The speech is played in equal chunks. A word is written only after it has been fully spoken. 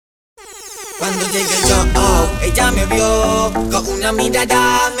Cuando llegué yo, ella me vio, con una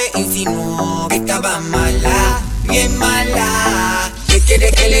mirada me insinuó que estaba mala, bien mala, que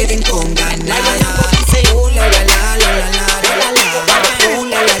quiere que le den con ganas. Dice, la la la la la la la la, la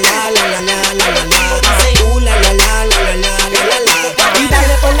la la la la la la la, dice, la la la la la la la la. Y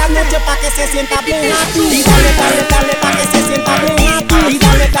dale por la noche pa' que se sienta bien happy. Y dale, dale, dale pa' que se sienta bien happy. Y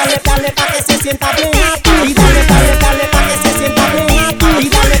dale, dale, dale pa' que se sienta bien